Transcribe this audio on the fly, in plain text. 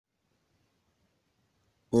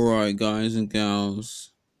Alright, guys and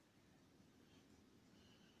gals,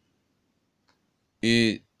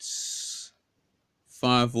 it's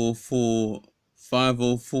 5:04,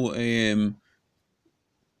 5:04 a.m.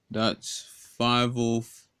 That's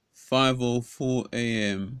 5:04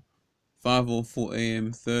 a.m. 5:04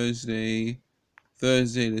 a.m. Thursday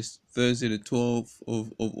the 12th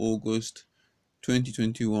of August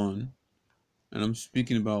 2021. And I'm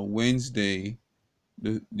speaking about Wednesday,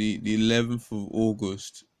 the 11th of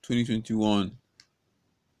August 2021.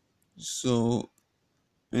 So,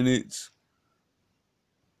 and it's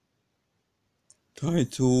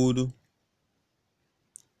titled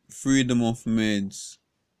Freedom of Meds.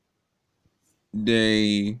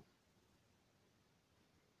 Day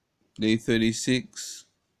day 36.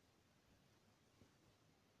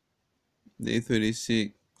 Day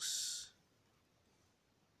 36.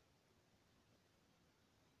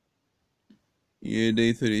 Yeah,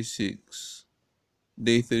 day 36.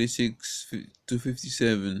 Day 36 to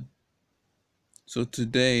 57. So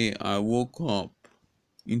today I woke up.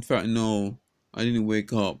 In fact, no, I didn't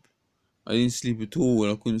wake up. I didn't sleep at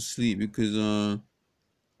all. I couldn't sleep because I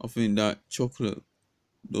think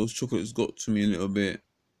those chocolates got to me a little bit.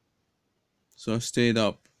 So I stayed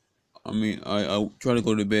up. I tried to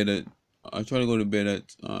go to bed at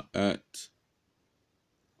at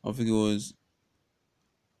I think it was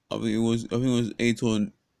I think it was 8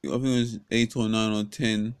 or 9 or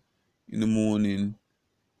 10 in the morning,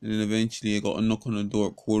 and then eventually I got a knock on the door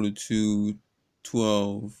at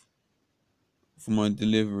 11:45 for my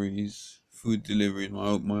deliveries, food deliveries,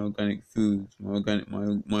 my organic food, my organic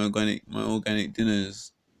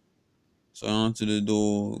dinners. So I answered the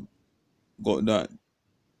door, got got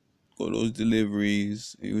those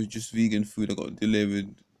deliveries. It was just vegan food that got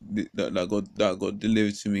delivered, that got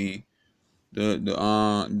delivered to me.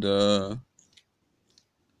 The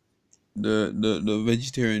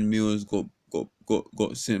vegetarian meals got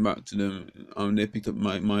sent back to them. They picked up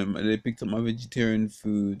they picked up my vegetarian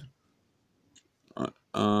food.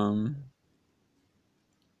 Um,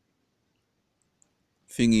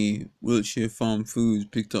 Wiltshire Farm Foods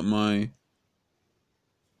picked up my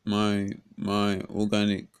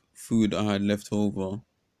organic food I had left over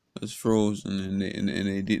that's frozen, and they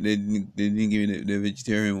didn't give me the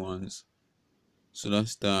vegetarian ones. So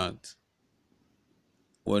that's that.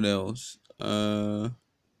 What else? Uh,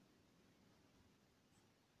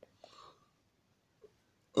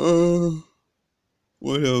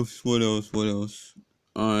 what else? What else? What else?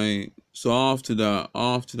 I so after that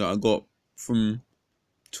I got from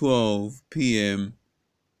 12 p.m.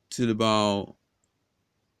 till about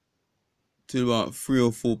 3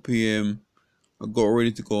 or 4 p.m. I got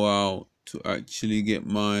ready to go out to actually get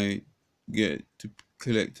to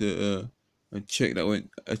collect a check that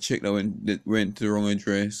went to the wrong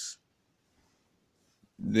address.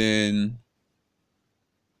 Then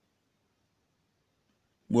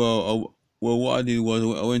well what I did was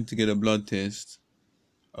I went to get a blood test.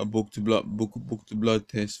 I booked a blood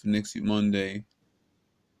test for next week Monday.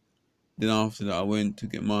 Then after that I went to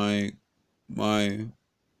get my my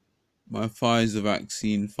Pfizer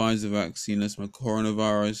vaccine, that's my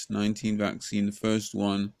coronavirus 19 vaccine, the first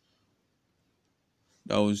one.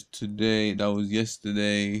 That was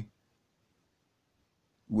yesterday,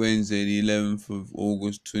 Wednesday, the 11th of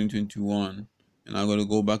August 2021. And I gotta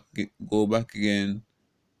go back again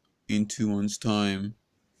in 2 months' time.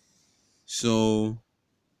 So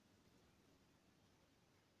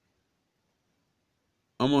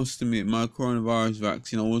I must admit, my coronavirus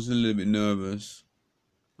vaccine, I was a little bit nervous.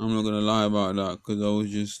 I'm not gonna lie about that, because I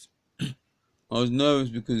was nervous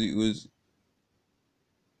because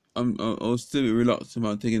I was still a bit reluctant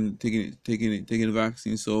about taking the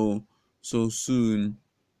vaccine so soon.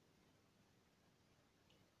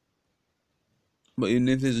 But even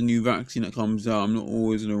if there's a new vaccine that comes out, I'm not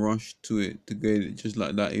always in a rush to it to get it just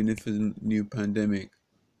like that. Even if there's a new pandemic,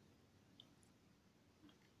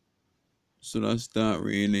 so that's that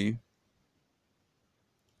really.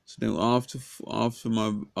 So then after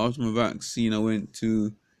my vaccine, I went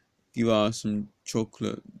to give out some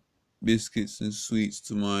chocolate biscuits and sweets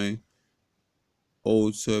to my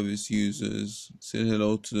old service users. Said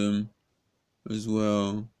hello to them as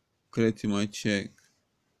well. Collected my check.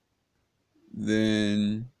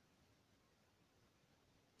 Then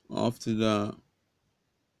after that,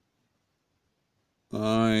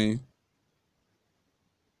 I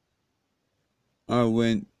I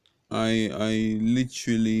went. I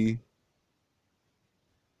literally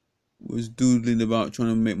was doodling about trying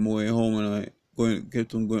to make my way home, and I going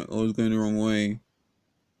kept on going. I was going the wrong way.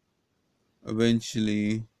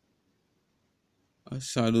 Eventually, I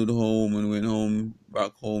saddled home and went home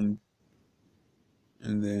back home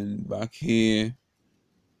And then back here,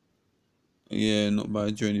 yeah, not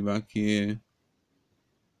bad journey back here.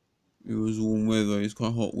 It was warm weather, it's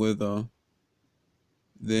quite hot weather.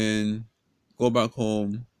 Then go back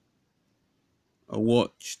home. I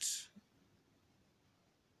watched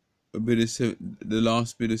the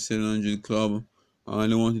last bit of 700 Club. I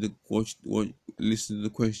only wanted to listen to the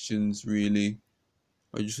questions really.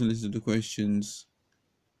 I just listened to the questions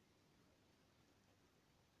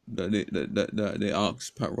that they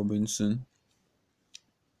asked Pat Robinson.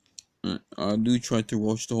 I do try to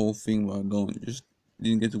watch the whole thing, but I don't. Just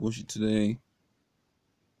didn't get to watch it today.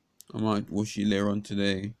 I might watch it later on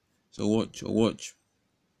today. So I watch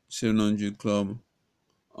 700 Club.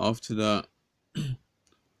 After that, I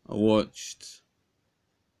watched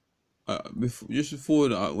just before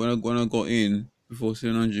that when I got in before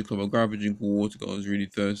 700 Club. I grabbed a drink of water because I was really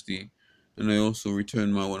thirsty, and I also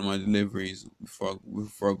returned my one of my deliveries before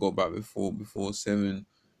I got back before 7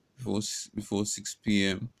 before 6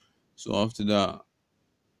 p.m. So after that,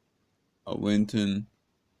 I went and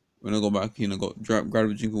when I got back in, I grabbed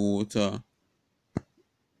a drink of water,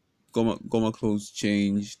 got my clothes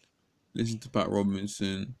changed, listened to Pat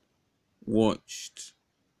Robinson, watched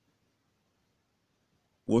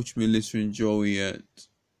Melissa and Joey at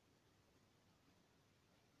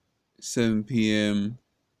 7 p.m.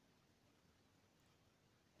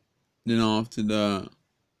 Then after that,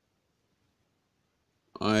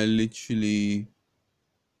 I literally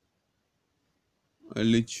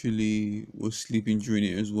was sleeping during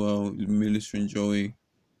it as well. Melissa and Joey.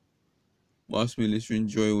 Whilst Melissa and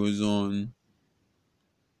Joey was on,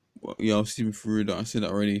 well, yeah, I was sleeping through that. I said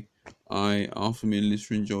that already. After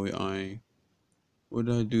Melissa and Joey, what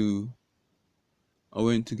did I do? I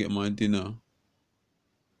went to get my dinner.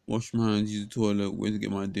 Washed my hands, used the toilet, went to get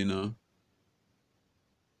my dinner.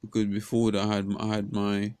 Because before that, I had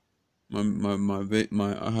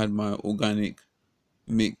I had my organic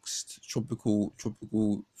mixed tropical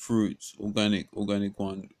fruits, organic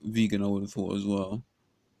one, vegan I would have thought as well.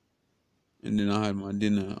 And then I had my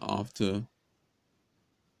dinner after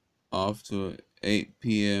 8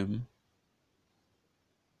 p.m.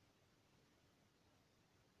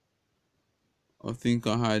 I think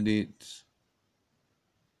I had it.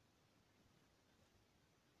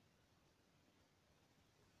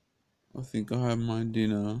 I think I had my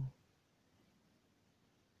dinner.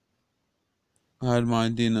 I had my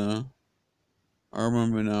dinner. I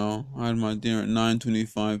remember now. I had my dinner at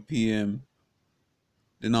 9:25 p.m.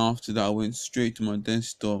 Then after that, I went straight to my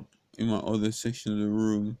desktop in my other section of the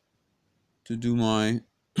room to do my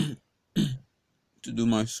to do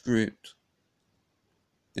my script.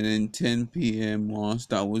 And then 10 p.m.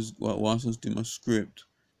 whilst I was doing my script,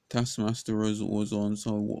 Taskmaster was on,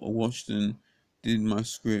 so I watched and did my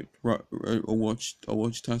script. I watched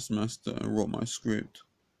Taskmaster and wrote my script.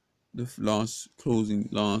 The last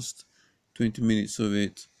 20 minutes of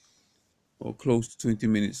it, or close to 20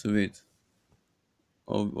 minutes of it,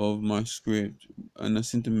 of my script, and I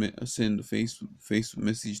sent a Facebook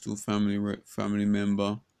message to a family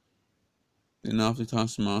member. Then after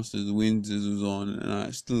Taskmasters, the Windsors was on, and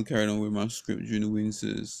I still carried on with my script during the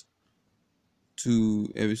Windsors.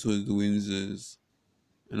 2 episodes of the Windsors,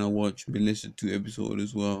 and I watched Melissa 2 episodes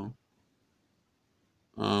as well.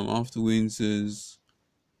 After Windsors,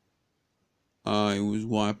 it was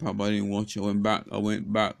Wipeout, but I didn't watch it. I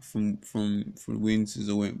went back from Windsors.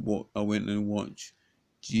 I went and watched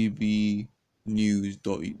gbnews.uk.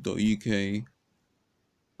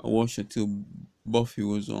 I watched it till Buffy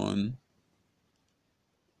was on,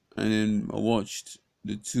 and then I watched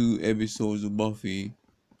the 2 episodes of Buffy.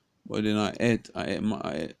 But then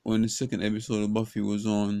when the second episode of Buffy was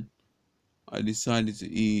on, I decided to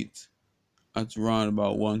eat at around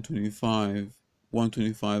about 1:25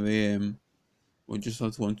 a.m. or just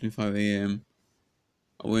after 1:25 a.m.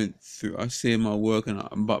 I saved my work,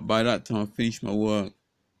 but by that time I finished my work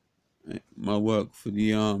for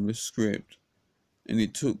the script, and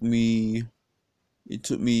it took me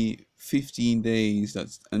 15 days.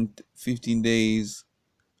 15 days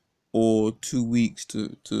or 2 weeks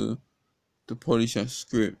to polish that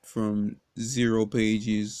script from 0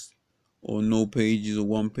 pages or no pages or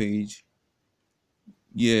 1 page.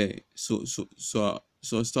 Yeah, so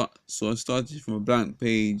I started from a blank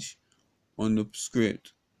page on the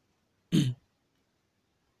script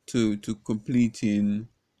to completing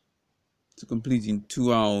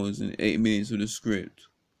 2 hours and 8 minutes of the script.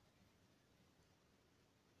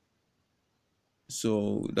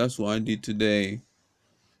 So that's what I did today,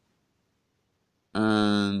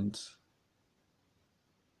 and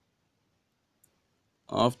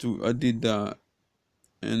after I did that,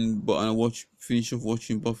 and but I finish off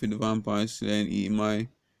watching Buffy the Vampire Slayer and eating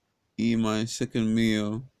my second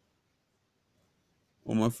meal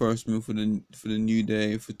or my first meal for the new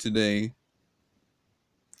day for today,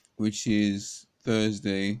 which is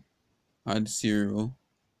Thursday. I had cereal.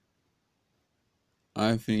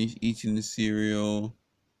 I finished eating the cereal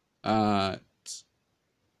at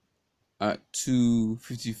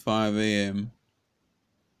 2:55 a.m.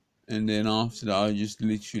 and then after that I just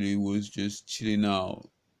literally was just chilling out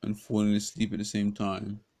and falling asleep at the same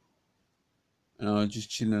time. And I was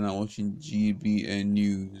just chilling out watching GBN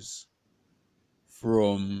news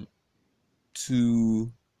from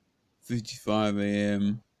 2:55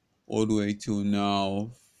 a.m. all the way till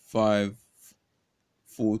now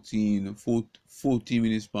 5:14, 14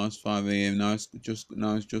 minutes past 5 a.m. Now it's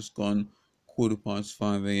just gone quarter past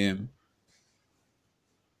 5 a.m.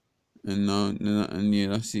 And yeah,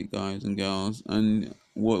 that's it, guys and gals. And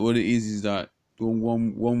what it is that what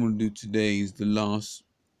I'm gonna do today is the last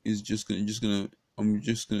is just gonna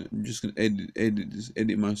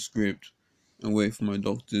edit my script and wait for my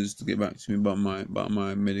doctors to get back to me about my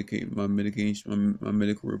medication, my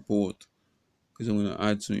medical report, because I'm gonna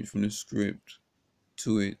add something from the script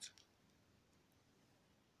to it.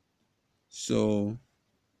 So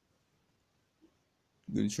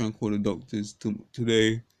I'm gonna try and call the doctors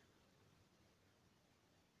today,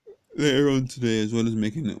 later on today, as well as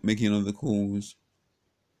making other calls.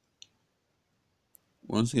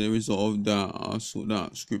 Once I get the result of that, I'll sort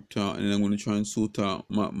that script out, and then I'm gonna try and sort out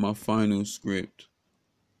my final script,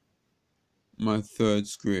 my third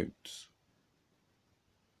script.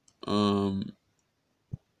 Um,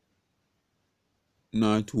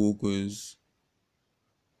 Nightwalkers,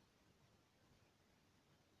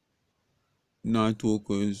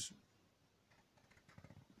 Nightwalkers.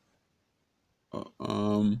 Uh,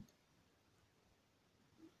 um,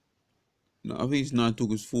 no, I think it's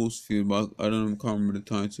Nightwalkers Force Field, but I don't know, I can't remember the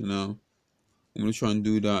title now. I'm gonna try and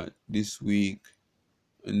do that this week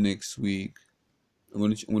and next week. I'm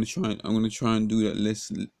gonna try and do that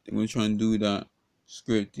lesson. I'm gonna try and do that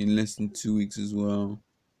script in less than 2 weeks as well.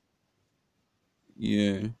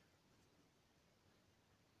 Yeah.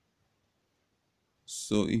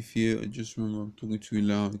 So if you just remember, I'm talking too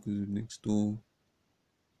loud because it's next door,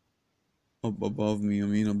 up above me. I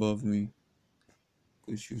mean above me,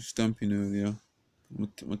 because she was stamping earlier.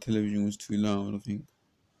 My television was too loud, I think.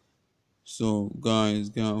 So guys,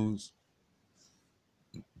 gals,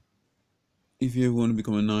 if you ever want to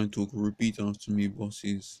become a nine talker, repeat after me,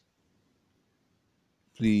 bosses.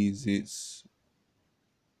 Please, it's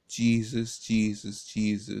Jesus, Jesus,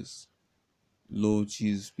 Jesus. Lord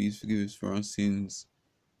Jesus, please forgive us for our sins.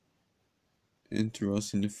 Enter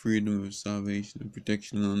us in the freedom of salvation and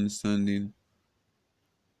protection and understanding.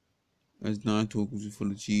 As nine talkers, we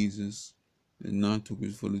follow Jesus. As nine talkers,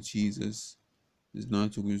 we follow Jesus. As nine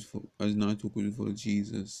talkers, we follow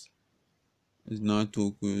Jesus. As nine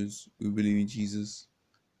talkers, we believe in Jesus.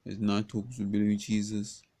 As nine talkers, we believe in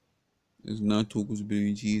Jesus. As nine talkers, we believe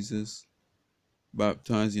in Jesus.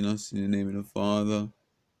 Baptizing us in the name of the Father,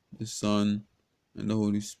 the Son, and the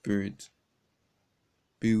Holy Spirit.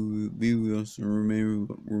 Be with us and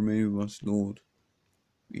remain with us, Lord.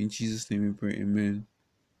 In Jesus' name we pray, amen.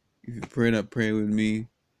 If you pray that prayer with me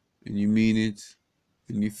and you mean it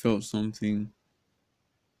and you felt something,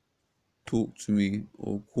 talk to me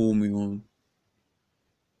or call me on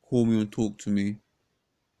talk to me.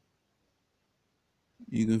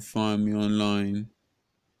 You can find me online.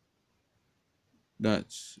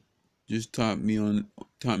 That's just type me on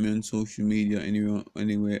social media anywhere,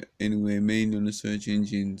 mainly on the search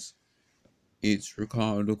engines. It's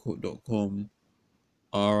ricardo.com,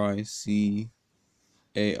 RICARDO.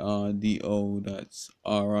 That's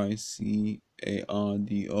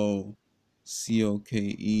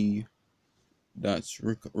RICARDOCOKE. That's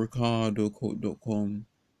ricardo.com.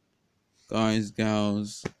 Guys,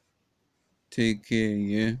 gals, take care,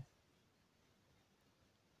 yeah?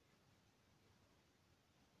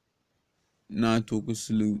 Now talk a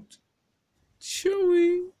salute.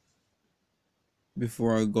 Chewy.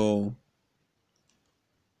 Before I go,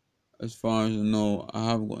 as far as I know, I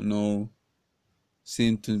have got no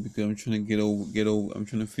symptoms because I'm trying to get over. I'm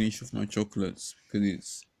trying to finish off my chocolates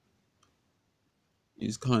because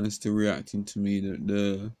it's kind of still reacting to me.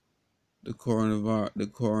 The coronavirus,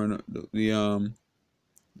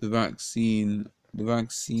 the vaccine,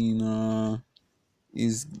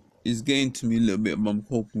 is getting to me a little bit, but I'm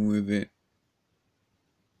coping with it.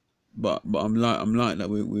 But I'm like that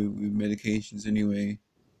with medications anyway.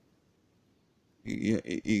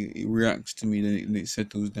 It reacts to me, then it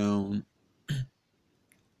settles down.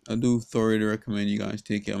 I do thoroughly recommend you guys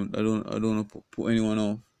take it. I don't want to put anyone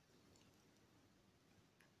off.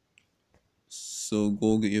 So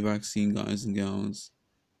go get your vaccine, guys and gals.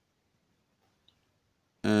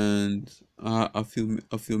 And I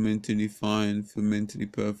feel mentally fine, feel mentally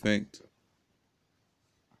perfect,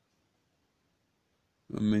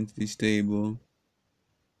 I'm mentally stable.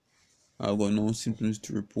 I've got no symptoms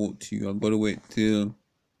to report to you. I gotta wait till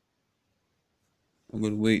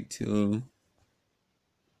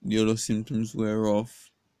the other symptoms wear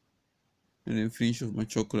off, and then finish off my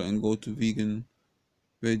chocolate and go to vegan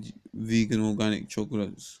organic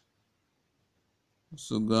chocolates.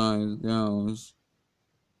 So guys, gals,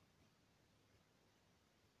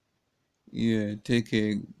 yeah, take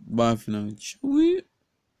care. Bye for now. Chewy,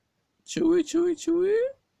 chewy, chewy, chewy.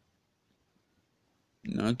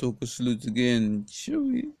 Now talk a salute again.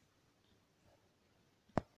 Chewy.